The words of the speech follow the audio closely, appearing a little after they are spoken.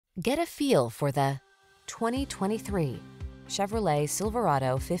Get a feel for the 2023 Chevrolet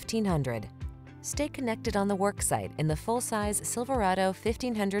Silverado 1500. Stay connected on the worksite in the full-size Silverado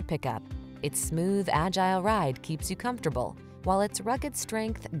 1500 pickup. Its smooth, agile ride keeps you comfortable, while its rugged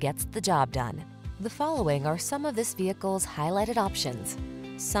strength gets the job done. The following are some of this vehicle's highlighted options: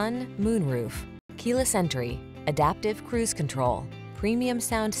 sun, moonroof, keyless entry, adaptive cruise control, premium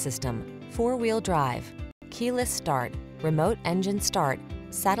sound system, four-wheel drive, keyless start, remote engine start,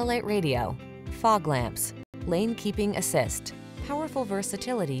 satellite radio, fog lamps, lane keeping assist. Powerful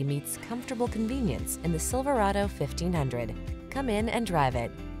versatility meets comfortable convenience in the Silverado 1500. Come in and drive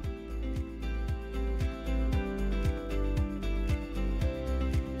it.